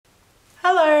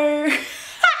Hello!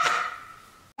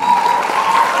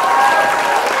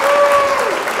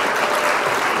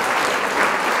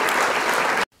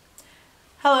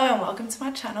 Hello and welcome to my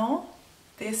channel.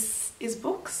 This is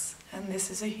books and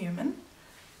this is a human.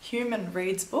 Human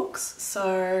reads books,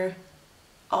 so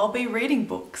I'll be reading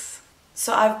books.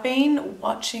 So I've been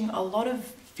watching a lot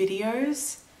of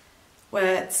videos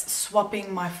where it's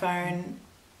swapping my phone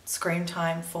screen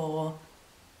time for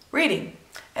reading.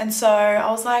 And so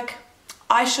I was like,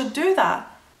 I should do that.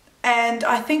 And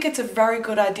I think it's a very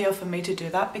good idea for me to do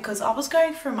that because I was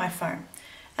going through my phone.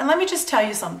 And let me just tell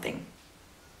you something.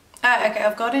 Okay,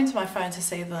 I've got into my phone to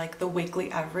see the weekly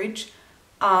average.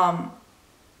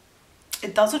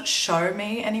 It doesn't show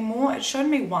me anymore. It showed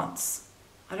me once.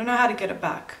 I don't know how to get it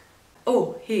back.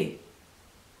 Oh, here.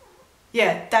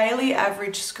 Yeah, daily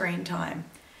average screen time.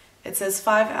 It says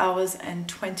 5 hours and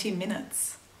 20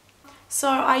 minutes. So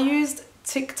I used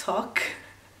TikTok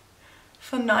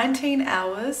for 19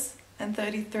 hours and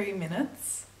 33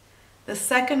 minutes. The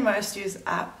second most used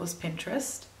app was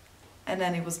Pinterest, and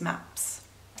then it was Maps.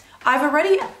 I've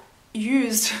already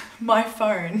used my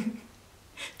phone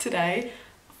today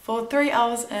for 3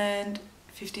 hours and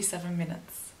 57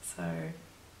 minutes. So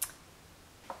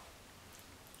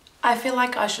I feel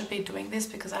like I should be doing this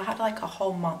because I had like a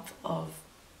whole month of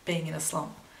being in a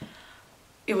slump.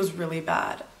 It was really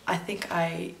bad. I think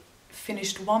I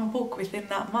finished one book within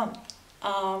that month.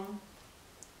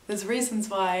 There's reasons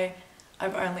why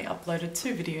I've only uploaded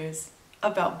 2 videos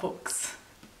about books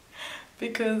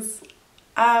because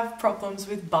I have problems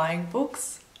with buying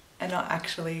books and not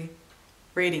actually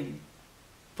reading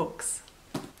books.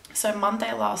 So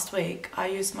Monday last week I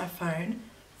used my phone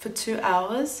for 2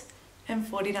 hours and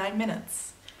 49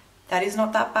 minutes. That is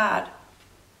not that bad.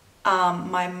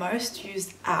 My most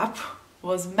used app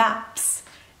was Maps.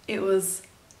 It was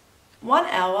 1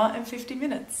 hour and 50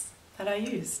 minutes that I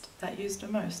used. That used the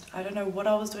most. I don't know what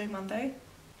I was doing Monday.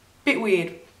 Bit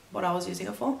weird what I was using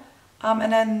it for.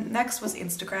 And then next was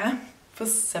Instagram for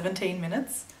 17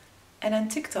 minutes and then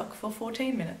TikTok for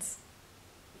 14 minutes.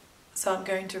 So I'm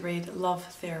going to read Love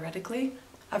Theoretically.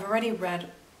 I've already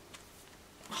read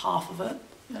half of it.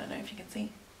 I don't know if you can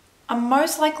see. I'm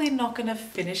most likely not going to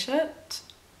finish it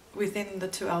within the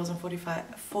 2 hours and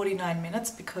 49 minutes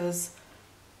because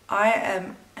I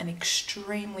am an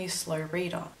extremely slow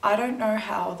reader. I don't know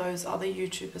how those other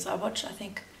YouTubers I watch, I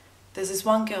think there's this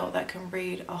one girl that can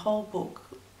read a whole book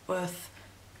worth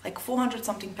like 400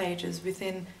 something pages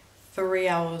within 3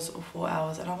 hours or 4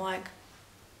 hours, and I'm like,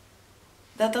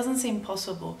 that doesn't seem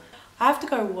possible. I have to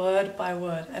go word by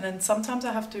word, and then sometimes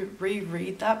I have to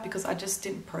reread that because I just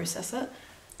didn't process it.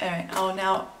 Anyway, I'll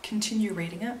now continue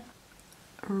reading it.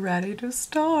 Ready to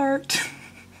start.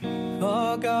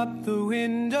 Fog up the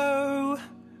window,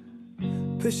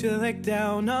 push your leg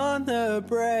down on the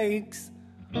brakes.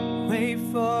 Wait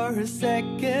for a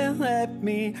second, let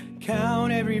me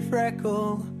count every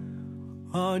freckle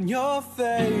on your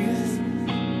face.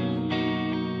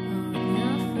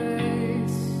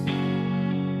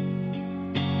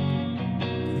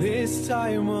 This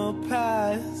time will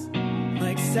pass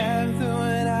like sand through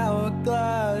an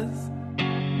hourglass.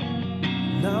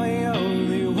 Now I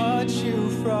only watch you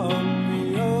from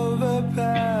the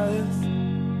overpass.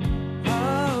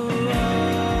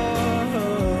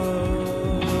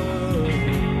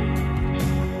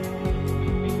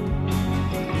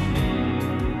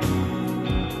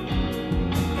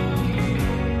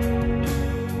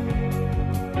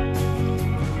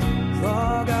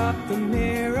 Fog up the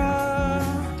mirror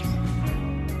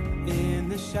in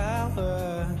the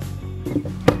shower.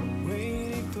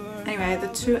 Anyway, the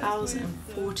 2 hours and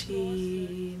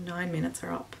 49 minutes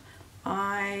are up.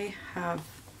 I have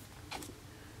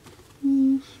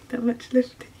that much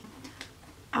left.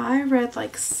 I read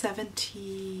like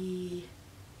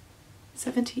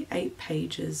 78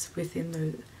 pages within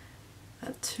the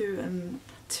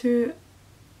 2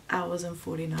 hours and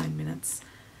 49 minutes.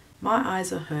 My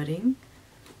eyes are hurting.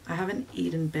 I haven't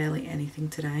eaten barely anything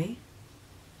today.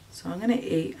 So I'm going to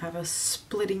eat. I have a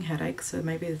splitting headache, so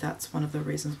maybe that's one of the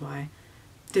reasons why I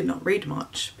did not read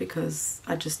much, because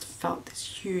I just felt this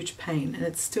huge pain and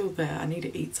it's still there. I need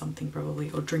to eat something probably,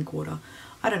 or drink water.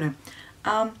 I don't know.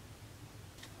 I'm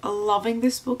loving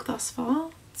this book thus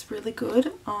far. It's really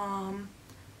good. I'm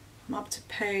up to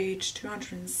page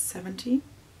 270.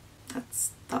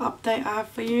 That's the update I have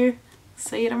for you.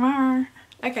 See you tomorrow.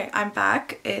 Okay, I'm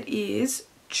back. It is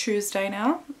Tuesday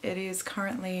now. It is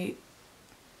currently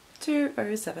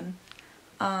 2:07.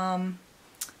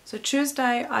 So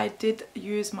Tuesday I did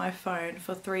use my phone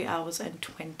for 3 hours and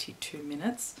 22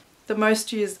 minutes. The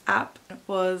most used app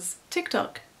was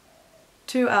TikTok.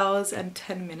 2 hours and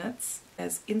 10 minutes.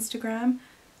 There's Instagram,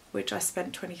 which I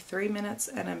spent 23 minutes,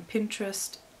 and on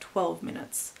Pinterest, 12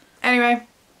 minutes. Anyway.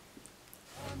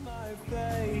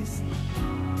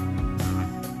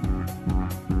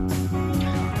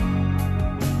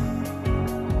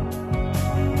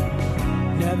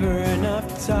 Never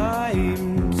enough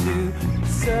time to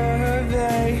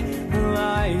survey the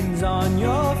lines on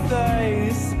your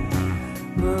face,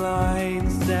 the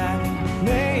lines that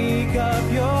make up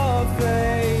your face.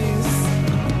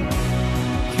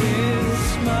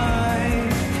 Kiss my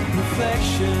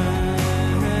reflection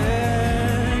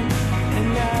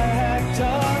and act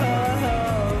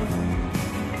of.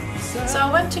 So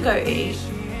I went to go eat.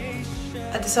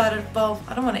 I decided, well,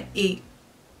 I don't want to eat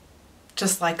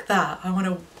just like that. I want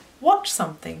to watch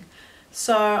something.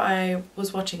 So I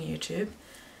was watching YouTube.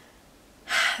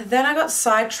 Then I got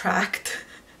sidetracked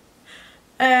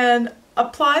and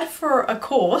applied for a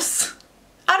course.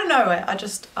 Out of nowhere, I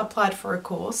just applied for a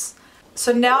course.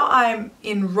 So now I'm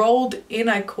enrolled in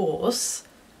a course,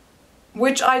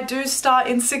 which I do start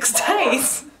in 6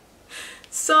 days.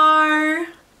 So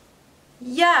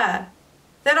yeah.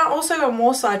 Then I also got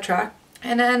more sidetracked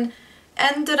and then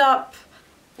ended up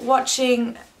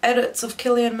watching edits of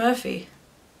Cillian Murphy.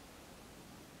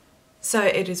 So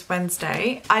it is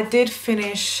Wednesday. I did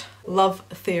finish Love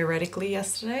Theoretically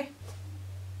yesterday.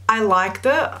 I liked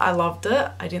it. I loved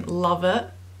it. I didn't love it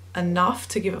enough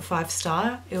to give it 5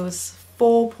 star. It was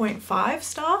 4.5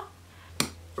 star.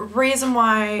 Reason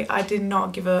why I did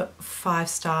not give it 5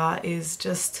 star is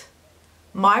just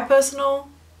my personal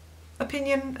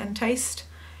opinion and taste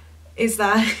is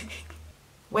that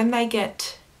when they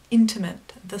get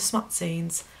intimate, the smut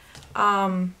scenes,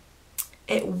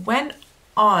 it went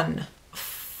on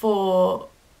for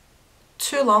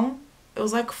too long. It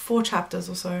was like 4 chapters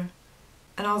or so,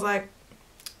 and I was like,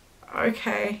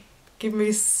 okay, give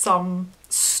me some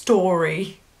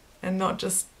story and not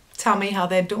just tell me how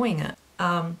they're doing it.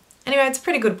 Anyway, it's a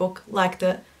pretty good book. Liked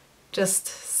it. Just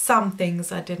some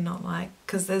things I did not like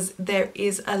because there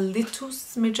is a little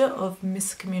smidge of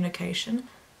miscommunication,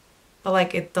 but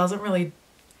like it doesn't really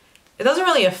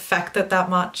affect it that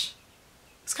much.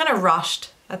 It's kind of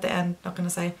rushed at the end. Not gonna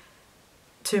say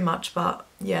too much, but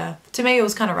yeah, to me it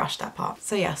was kind of rushed, that part.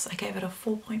 So yes, I gave it a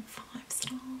 4.5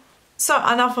 star. So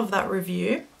enough of that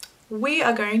review. We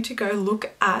are going to go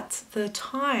look at the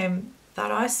time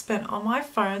that I spent on my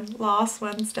phone last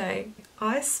Wednesday.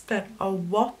 I spent a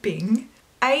whopping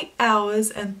 8 hours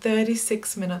and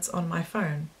 36 minutes on my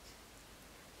phone.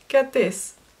 Get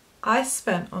this, I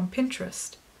spent on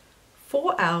Pinterest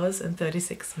 4 hours and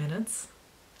 36 minutes.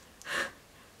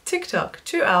 TikTok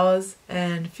 2 hours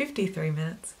and 53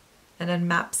 minutes. And then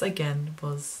Maps again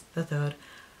was the third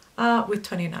with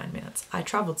 29 minutes. I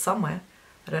travelled somewhere.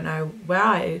 I don't know where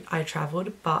I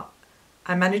travelled, but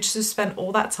I managed to spend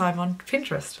all that time on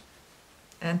Pinterest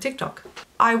and TikTok.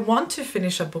 I want to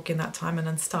finish a book in that time and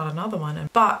then start another one.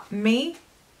 But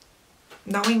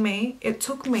knowing me, it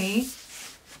took me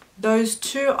those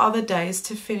 2 other days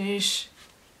to finish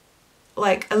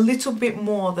like a little bit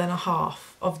more than a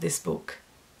half of this book.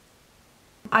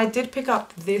 I did pick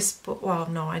up this book. Well,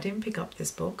 no, I didn't pick up this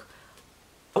book.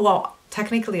 Well,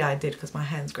 technically I did because my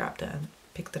hands grabbed it and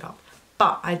picked it up.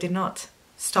 But I did not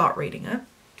start reading it.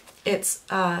 It's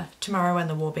Tomorrow When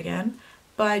the War Began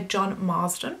by John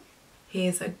Marsden. He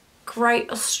is a great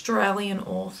Australian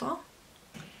author.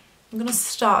 I'm gonna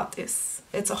start this.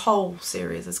 It's a whole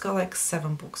series. It's got like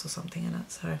 7 books or something in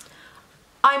it. So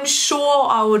I'm sure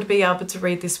I would be able to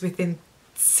read this within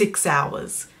 6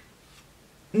 hours.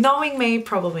 Knowing me,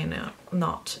 probably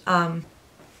not.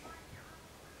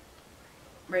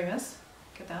 Remus,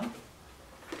 get down.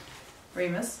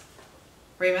 Remus,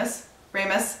 Remus,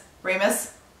 Remus,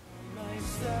 Remus.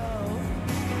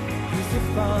 As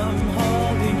if I'm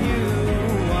holding you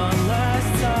one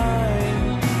last time.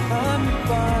 I'm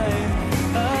fine.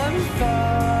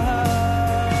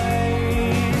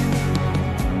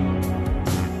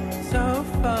 So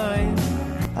fine.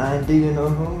 And do you know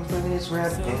who's for this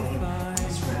rap game?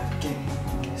 This rap game.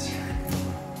 Is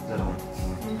that all?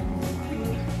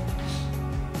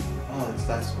 Oh, it's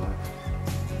that one.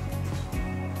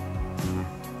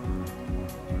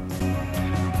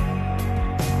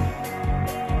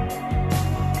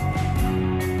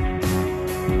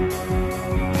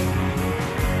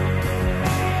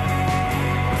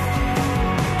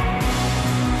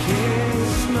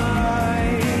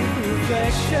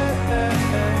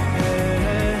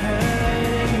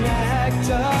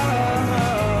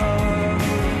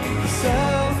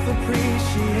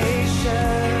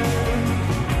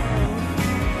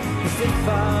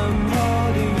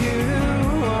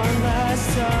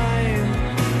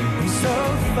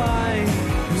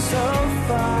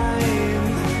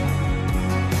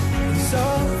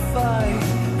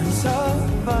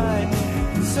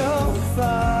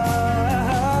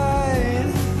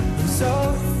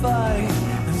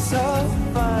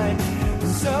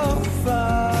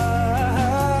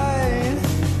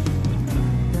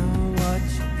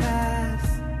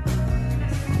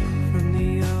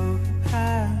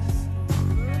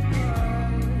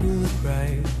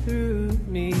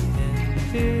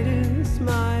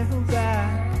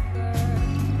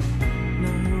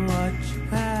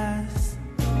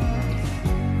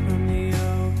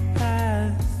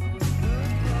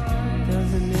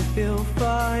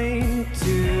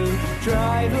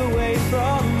 drive away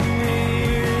from me.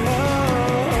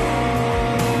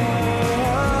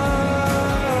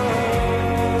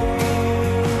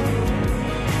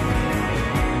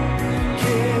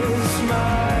 Kiss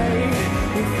my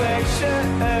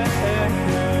reflection in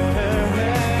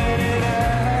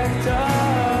act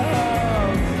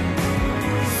of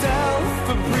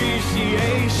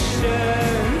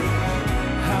self-appreciation.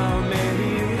 How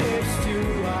many lips do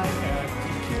I have to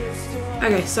kiss?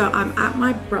 Okay, so I'm at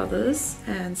my brother's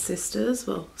and sister's,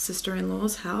 well,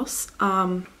 sister-in-law's house.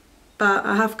 But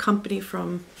I have company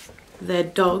from their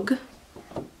dog.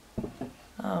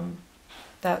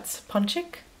 That's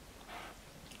Punchik.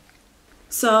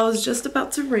 So I was just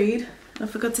about to read. I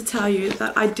forgot to tell you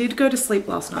that I did go to sleep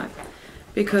last night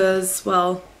because,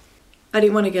 well, I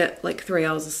didn't want to get like 3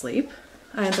 hours of sleep.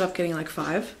 I ended up getting like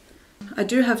 5. I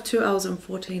do have 2 hours and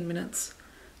 14 minutes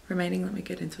remaining. Let me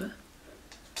get into it.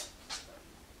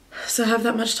 So I have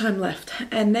that much time left.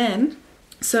 And then,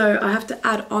 so I have to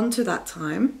add on to that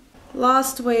time.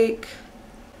 Last week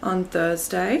on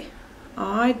Thursday,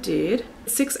 I did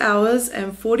 6 hours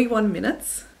and 41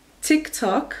 minutes.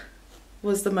 TikTok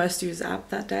was the most used app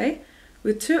that day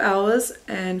with 2 hours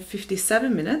and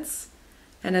 57 minutes.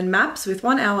 And then Maps with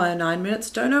 1 hour and 9 minutes.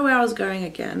 Don't know where I was going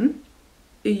again.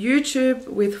 YouTube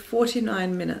with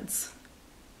 49 minutes.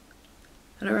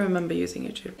 I don't remember using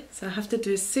YouTube. So I have to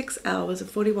do 6 hours and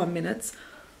 41 minutes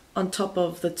on top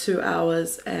of the 2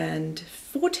 hours and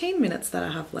 14 minutes that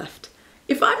I have left.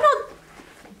 If I'm not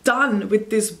done with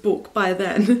this book by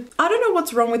then, I don't know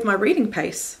what's wrong with my reading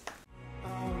pace.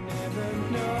 I'll never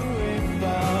know if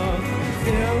I'll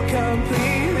feel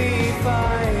completely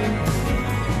fine.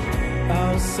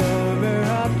 I'll sober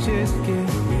up, just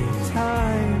give me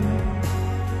time.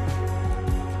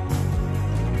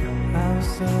 I'll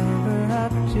sober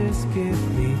up, just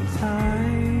give me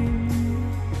time.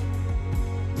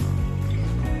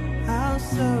 I'll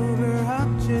sober up,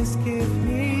 just give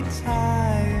me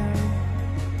time.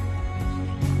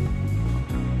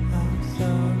 I'll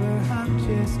sober up,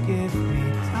 just give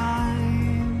me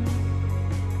time.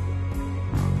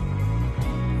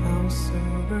 I'll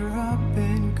sober up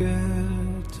in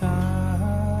good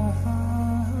time.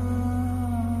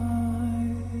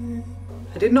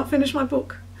 I did not finish my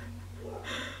book.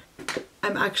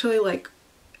 I'm actually like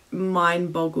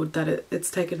mind boggled that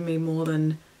it's taken me more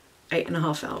than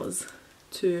 8.5 hours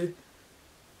to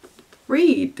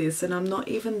read this and I'm not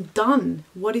even done.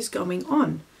 What is going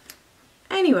on?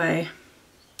 Anyway,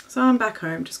 so I'm back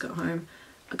home, just got home.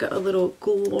 I got a little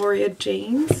Gloria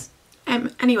jeans.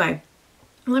 Anyway,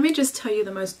 let me just tell you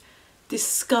the most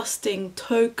disgusting,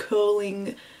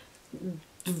 toe-curling,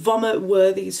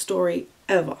 vomit-worthy story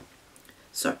ever.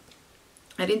 So,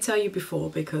 I didn't tell you before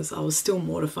because I was still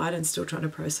mortified and still trying to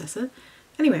process it.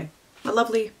 Anyway, my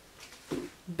lovely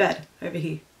bed over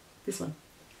here. This one.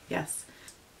 Yes.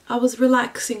 I was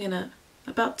relaxing in it,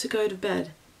 about to go to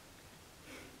bed.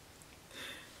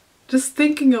 Just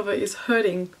thinking of it is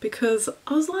hurting because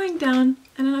I was lying down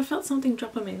and then I felt something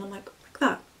drop on me and I'm like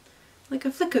that. Like I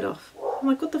flickered off. I'm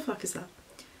like, what the fuck is that?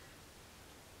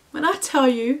 When I tell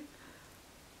you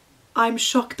I'm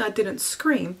shocked I didn't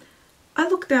scream, I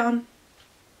looked down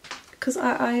because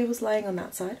I was laying on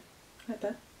that side, right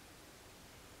there.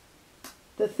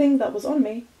 The thing that was on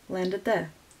me landed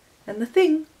there. And the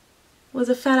thing was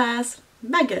a fat ass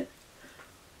maggot.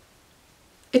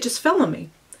 It just fell on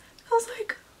me. I was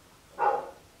like,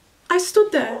 I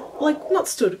stood there, like not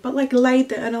stood, but like laid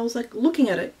there and I was like looking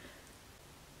at it.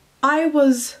 I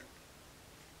was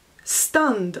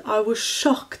stunned. I was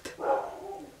shocked.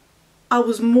 I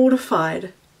was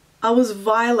mortified. I was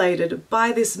violated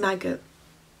by this maggot.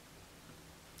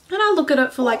 And I look at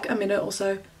it for like a minute or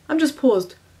so. I'm just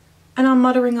paused. And I'm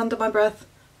muttering under my breath,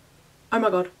 oh my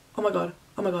god, oh my god,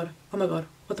 oh my god, oh my god,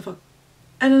 what the fuck?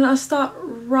 And then I start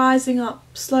rising up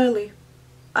slowly.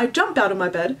 I jump out of my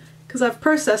bed because I've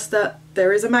processed that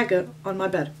there is a maggot on my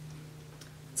bed.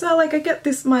 So like I get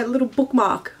this, my little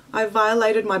bookmark. I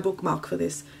violated my bookmark for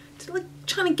this. Just like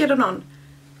trying to get it on.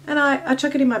 And I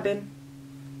chuck it in my bin.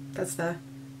 That's there.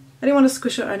 I didn't want to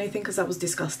squish it or anything because that was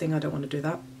disgusting. I don't want to do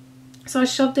that. So I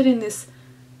shoved it in this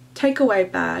takeaway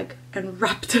bag and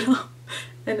wrapped it up.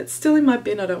 And it's still in my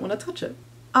bin. I don't want to touch it.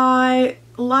 I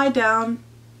lie down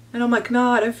and I'm like, no,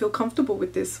 I don't feel comfortable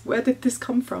with this. Where did this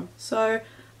come from? So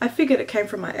I figured it came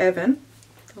from my air vent.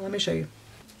 So let me show you.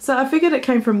 So I figured it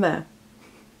came from there.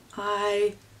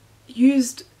 I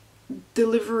used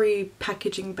delivery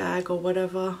packaging bag or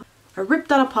whatever. I ripped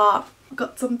that apart,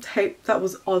 got some tape that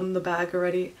was on the bag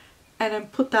already, and then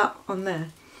put that on there.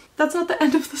 That's not the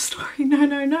end of the story. No,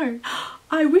 no, no.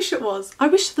 I wish it was. I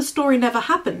wish the story never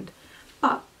happened.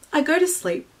 But I go to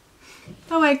sleep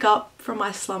I wake up from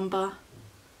my slumber,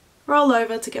 roll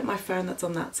over to get my phone that's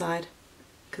on that side,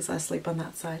 because I sleep on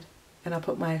that side, and I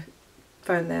put my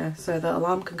phone there so the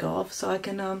alarm can go off so I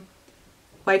can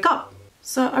wake up.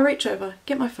 So I reach over,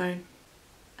 get my phone,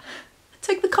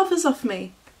 take the covers off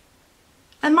me,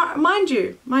 and mind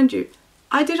you,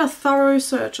 I did a thorough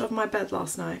search of my bed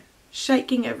last night,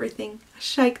 shaking everything. I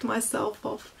shaked myself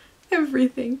off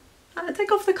everything. I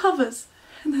take off the covers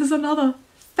and there's another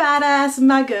fat ass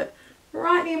maggot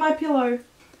right near my pillow,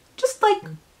 just like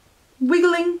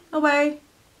wiggling away.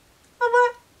 I'm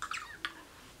like,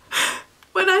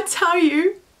 when I tell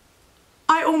you,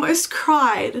 I almost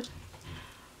cried.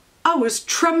 I was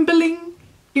trembling.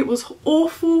 It was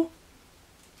awful.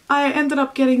 I ended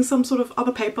up getting some sort of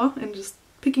other paper and just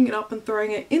picking it up and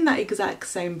throwing it in that exact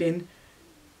same bin.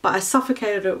 But I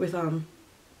suffocated it with a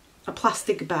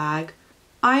plastic bag.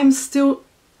 I am still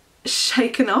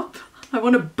shaken up. I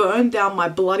want to burn down my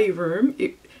bloody room.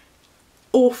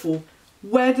 Awful.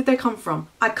 Where did they come from?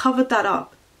 I covered that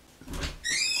up.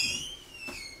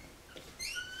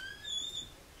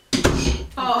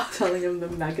 Oh, telling him the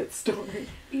maggot story.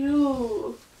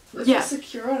 Ew. It's Yeah. not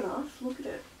secure enough. Look at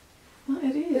it. Well,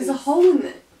 it is. There's a hole in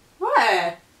it.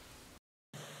 Where?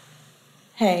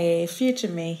 Hey, future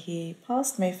me here.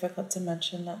 Past me forgot to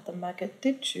mention that the maggot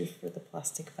did chew through the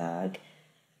plastic bag.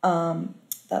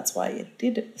 That's why it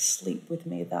did sleep with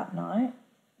me that night.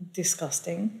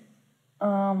 Disgusting.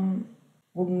 Will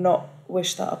not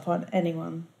wish that upon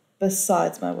anyone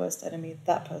besides my worst enemy.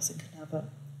 That person can have it.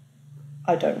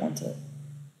 I don't want it.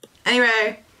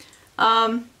 Anyway,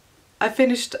 I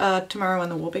finished Tomorrow When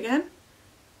the War Began.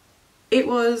 It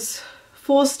was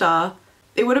 4-star.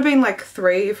 It would have been like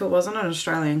 3 if it wasn't an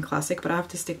Australian classic, but I have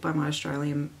to stick by my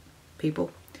Australian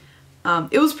people.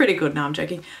 It was pretty good. No, I'm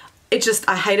joking. It just,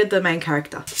 I hated the main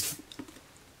character.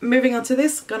 Moving on to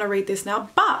this, gonna read this now,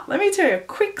 but let me tell you a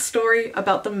quick story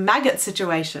about the maggot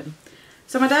situation.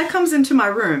 So my dad comes into my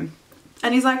room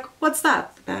and he's like, what's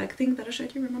that? The bag thing that I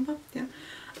showed you, remember? Yeah.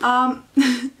 And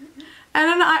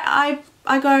then I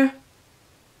go,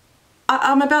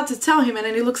 I'm about to tell him, and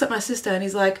then he looks at my sister and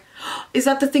he's like, is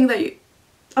that the thing that you,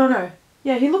 oh no,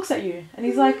 yeah, he looks at you and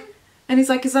he's like, is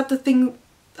that the thing,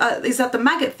 is that the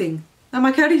maggot thing? I'm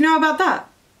like, how do you know about that?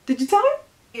 Did you tell him?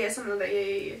 Yeah, something like that.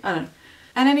 Yeah. I don't know.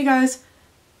 And then he goes,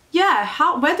 yeah,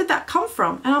 where did that come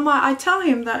from? And I'm like, I tell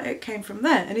him that it came from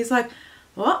there. And he's like,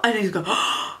 what? And he's going,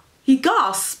 oh, he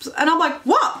gasps. And I'm like,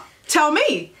 what? Tell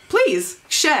me, please,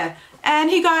 share.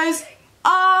 And he goes,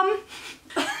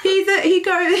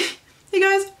 he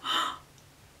goes,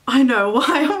 I know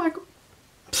why. I'm like,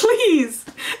 please,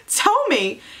 tell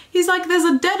me. He's like, there's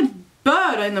a dead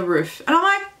bird in the roof. And I'm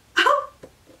like, oh,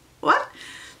 what?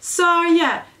 So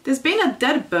yeah, there's been a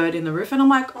dead bird in the roof, and I'm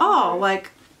like, oh,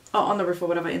 like, oh, on the roof or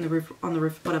whatever, in the roof, on the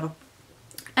roof, whatever.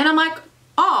 And I'm like,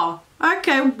 oh,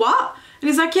 okay, what? And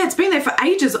he's like, yeah, it's been there for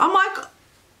ages. I'm like,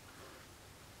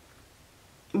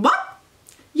 what?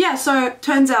 Yeah, so it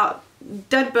turns out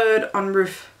dead bird on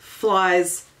roof,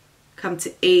 flies come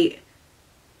to eat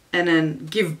and then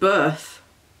give birth,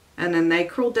 and then they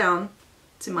crawl down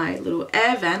to my little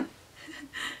air vent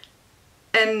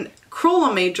and crawl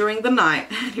on me during the night.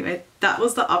 Anyway, that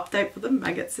was the update for the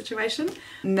maggot situation.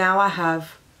 Now I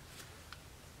have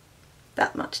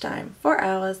that much time, 4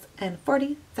 hours and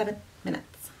 47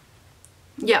 minutes.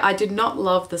 Yeah, I did not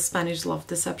love the Spanish love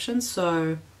deception,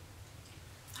 so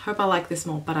I hope I like this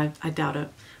more, but I doubt it.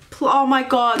 Oh my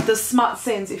god, the smut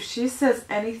scenes. If she says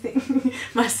anything,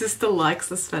 my sister likes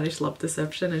the Spanish love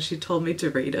deception and she told me to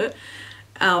read it.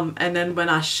 And then when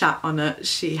I shat on it,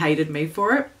 she hated me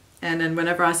for it. And then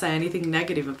whenever I say anything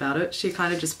negative about it, she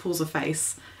kind of just pulls a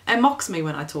face and mocks me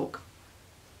when I talk.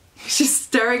 She's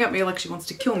staring at me like she wants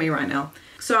to kill me right now.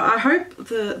 So I hope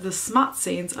the smut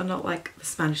scenes are not like the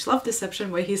Spanish love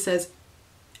deception where he says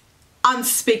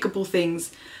unspeakable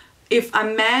things. If a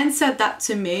man said that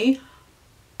to me,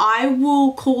 I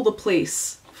will call the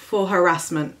police for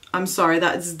harassment. I'm sorry,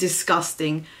 that's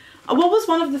disgusting. What was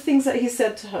one of the things that he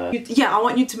said to her? Yeah, I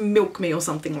want you to milk me or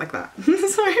something like that.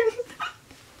 Sorry.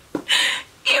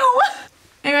 Ew.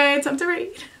 Anyway, time to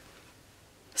read.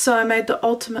 So I made the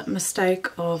ultimate mistake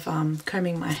of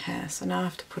combing my hair. So now I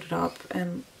have to put it up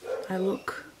and I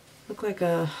look like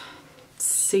a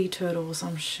sea turtle or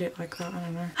some shit like that. I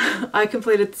don't know. I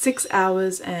completed 6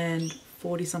 hours and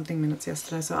 40 something minutes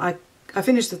yesterday. So I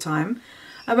finished the time.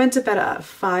 I went to bed at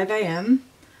 5 AM.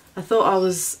 I thought I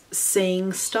was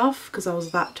seeing stuff because I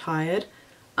was that tired.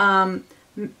 I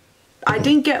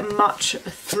didn't get much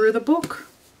through the book.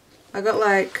 I got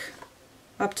like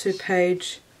up to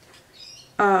page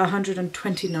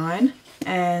 129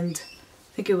 and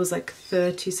I think it was like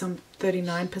 30 some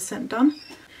 39% done.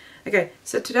 Okay,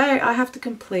 so today I have to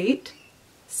complete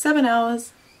 7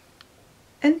 hours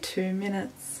and 2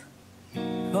 minutes.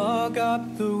 Fog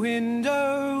up the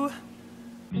window,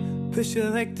 push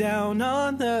your leg down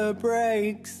on the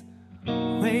brakes.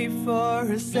 Wait for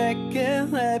a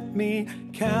second, let me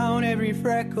count every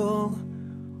freckle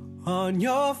on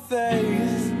your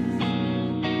face.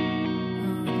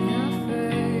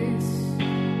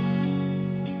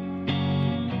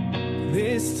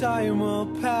 This time will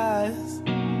pass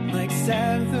like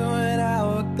sand through an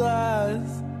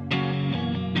hourglass.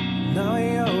 Now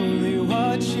I only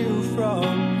watch you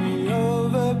from the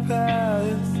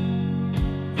overpass.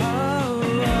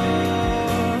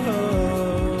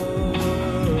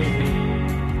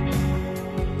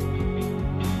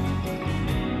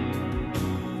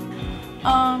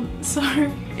 So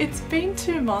it's been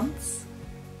 2 months.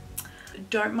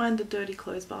 Don't mind the dirty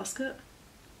clothes basket.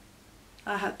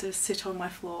 I had to sit on my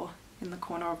floor in the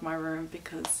corner of my room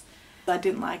because I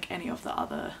didn't like any of the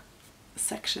other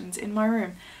sections in my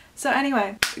room. So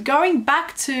anyway, going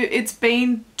back to it's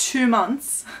been 2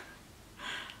 months.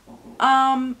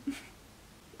 The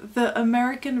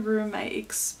American roommate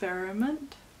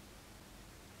experiment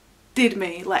did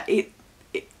me like it.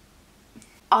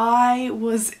 I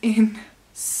was in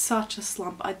such a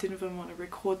slump. I didn't even want to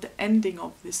record the ending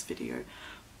of this video,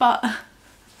 but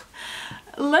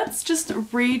let's just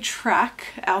retrack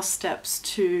our steps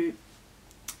to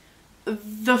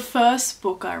the first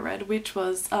book I read, which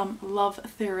was Love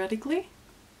Theoretically.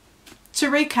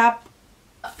 To recap,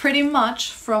 pretty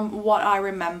much from what I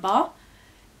remember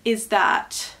is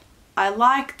that I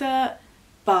liked it,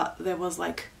 but there was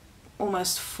like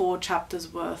almost 4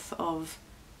 chapters worth of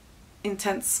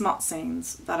intense smut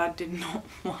scenes that I did not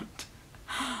want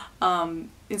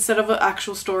instead of an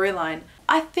actual storyline.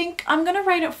 I think I'm gonna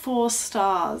rate it 4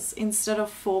 stars instead of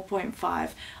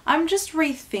 4.5. I'm just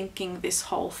rethinking this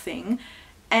whole thing,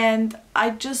 and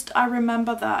I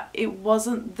remember that it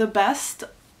wasn't the best,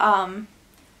 and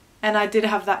I did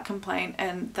have that complaint,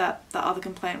 and that the other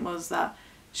complaint was that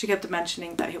she kept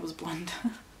mentioning that he was blonde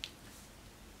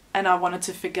and I wanted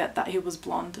to forget that he was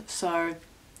blonde. So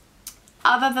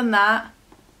other than that,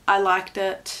 I liked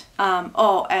it.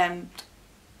 Oh, and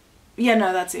yeah,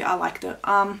 no, that's it. I liked it.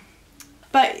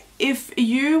 But if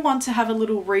you want to have a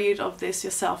little read of this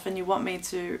yourself and you want me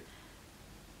to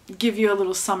give you a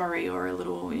little summary or a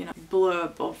little, you know,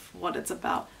 blurb of what it's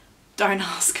about, don't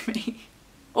ask me.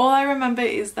 All I remember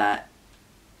is that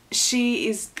she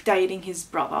is dating his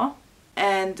brother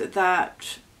and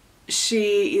that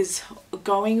she is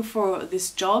going for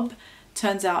this job.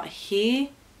 Turns out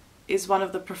he is one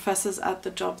of the professors at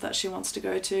the job that she wants to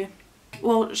go to.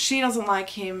 Well, she doesn't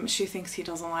like him. She thinks he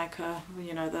doesn't like her,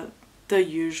 you know, the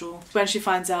usual. When she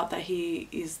finds out that he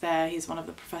is there, he's one of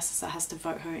the professors that has to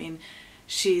vote her in,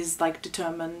 she's like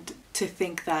determined to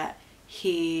think that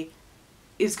he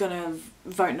is gonna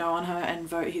vote no on her and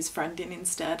vote his friend in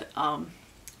instead.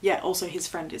 Yeah, also his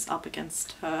friend is up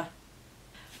against her.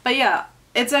 But yeah,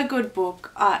 it's a good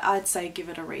book. I'd say give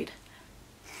it a read.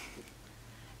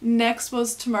 Next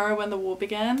was Tomorrow When the War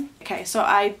Began. Okay, so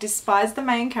I despised the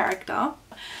main character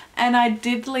and I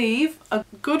did leave a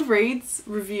Goodreads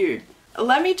review.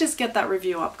 Let me just get that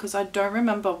review up because I don't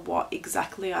remember what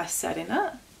exactly I said in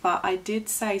it, but I did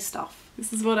say stuff.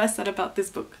 This is what I said about this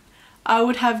book. I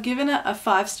would have given it a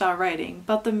 5-star rating,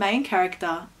 but the main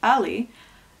character, Ali,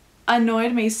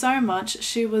 annoyed me so much.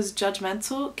 She was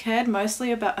judgmental, cared mostly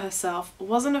about herself,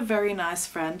 wasn't a very nice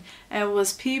friend, and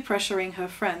was peer pressuring her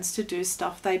friends to do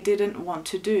stuff they didn't want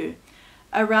to do.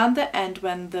 Around the end,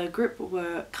 when the group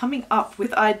were coming up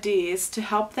with ideas to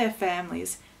help their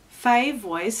families, Faye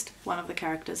voiced, one of the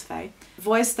characters, Faye,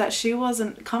 voiced that she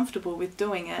wasn't comfortable with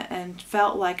doing it and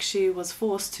felt like she was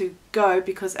forced to go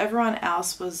because everyone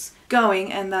else was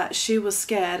going and that she was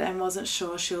scared and wasn't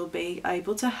sure she'll be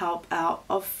able to help out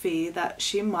of fear that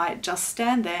she might just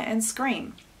stand there and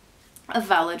scream. A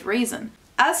valid reason.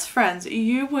 As friends,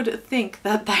 you would think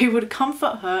that they would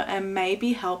comfort her and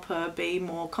maybe help her be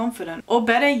more confident, or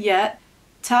better yet,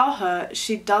 tell her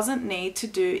she doesn't need to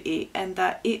do it and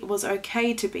that it was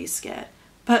okay to be scared.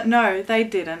 But no, they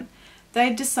didn't.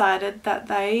 They decided that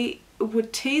they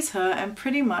would tease her and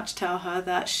pretty much tell her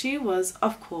that she was,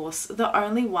 of course, the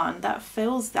only one that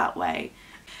feels that way,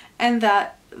 and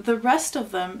that the rest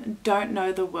of them don't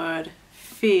know the word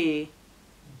fear.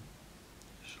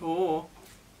 Sure.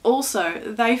 Also,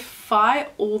 they fight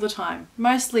all the time.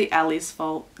 Mostly Ali's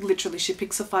fault. Literally, she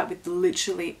picks a fight with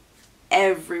literally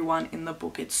everyone in the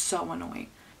book. It's so annoying.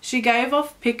 She gave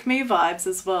off pick-me vibes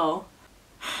as well.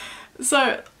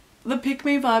 So the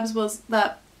pick-me vibes was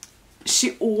that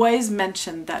she always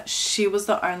mentioned that she was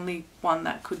the only one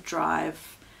that could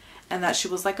drive and that she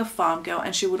was like a farm girl,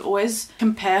 and she would always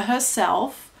compare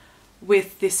herself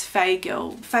with this Faye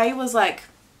girl. Faye was like,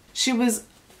 she was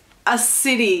a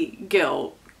city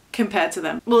girl compared to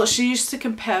them. Well, she used to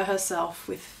compare herself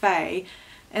with Faye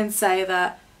and say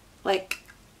that like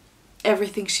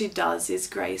everything she does is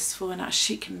graceful, and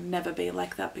she can never be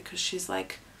like that because she's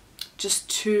like just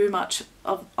too much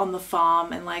on the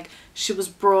farm, and like she was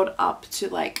brought up to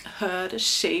like herd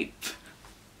sheep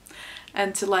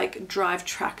and to like drive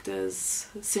tractors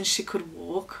since she could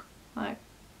walk. Like,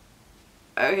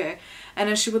 okay. And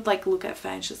then she would like look at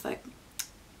Faye and she's like,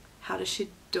 how does she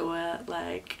do it?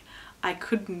 Like, I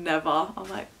could never. I'm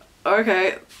like,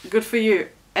 okay, good for you.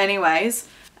 Anyways,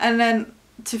 and then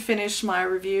to finish my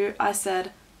review, I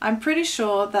said, I'm pretty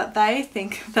sure that they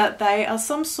think that they are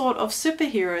some sort of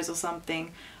superheroes or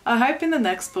something. I hope in the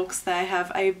next books they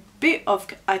have a bit of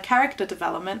a character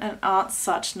development and aren't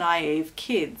such naive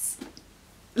kids.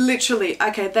 Literally,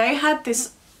 okay, they had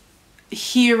this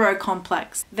hero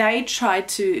complex. They tried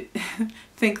to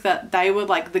think that they were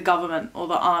like the government or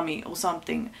the army or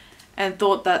something, and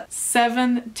thought that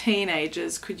 7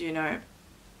 teenagers could, you know,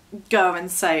 go and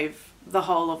save the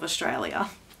whole of Australia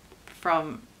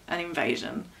from an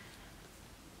invasion.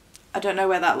 I don't know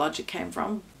where that logic came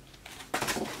from.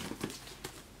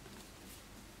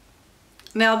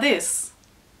 Now this,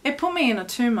 it put me in a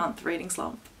 2-month reading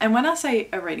slump. And when I say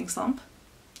a reading slump,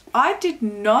 I did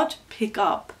not pick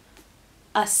up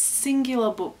a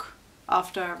singular book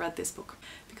after I read this book,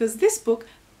 because this book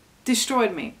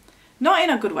destroyed me. Not in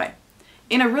a good way,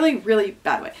 in a really, really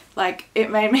bad way. Like,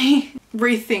 it made me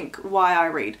rethink why I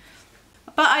read.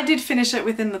 But I did finish it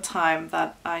within the time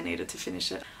that I needed to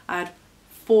finish it. I had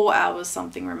 4 hours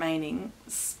something remaining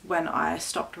when I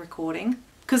stopped recording,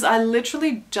 because I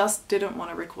literally just didn't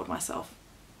want to record myself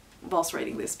whilst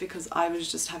reading this because I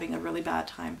was just having a really bad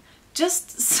time.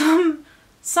 Just some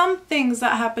things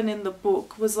that happen in the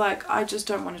book was like, I just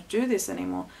don't want to do this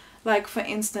anymore. Like, for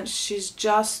instance, she's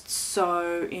just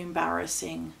so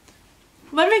embarrassing.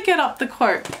 Let me get up the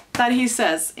quote that he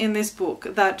says in this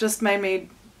book that just made me...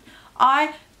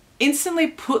 I instantly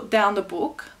put down the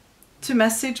book to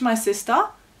message my sister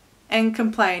and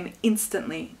complain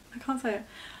instantly. I can't say it.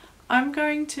 I'm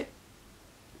going to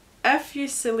F you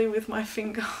silly with my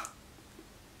finger.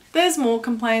 There's more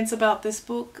complaints about this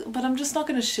book, but I'm just not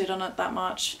going to shit on it that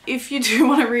much. If you do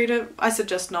want to read it, I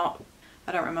suggest not.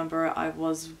 I don't remember it. I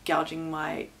was gouging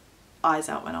my eyes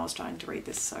out when I was trying to read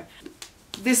this, so.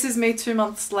 This is me 2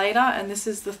 months later, and this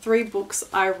is the 3 books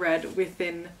I read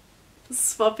within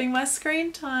swapping my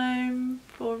screen time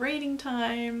for reading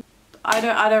time. I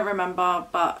don't remember,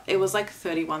 but it was like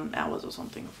 31 hours or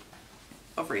something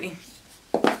of reading.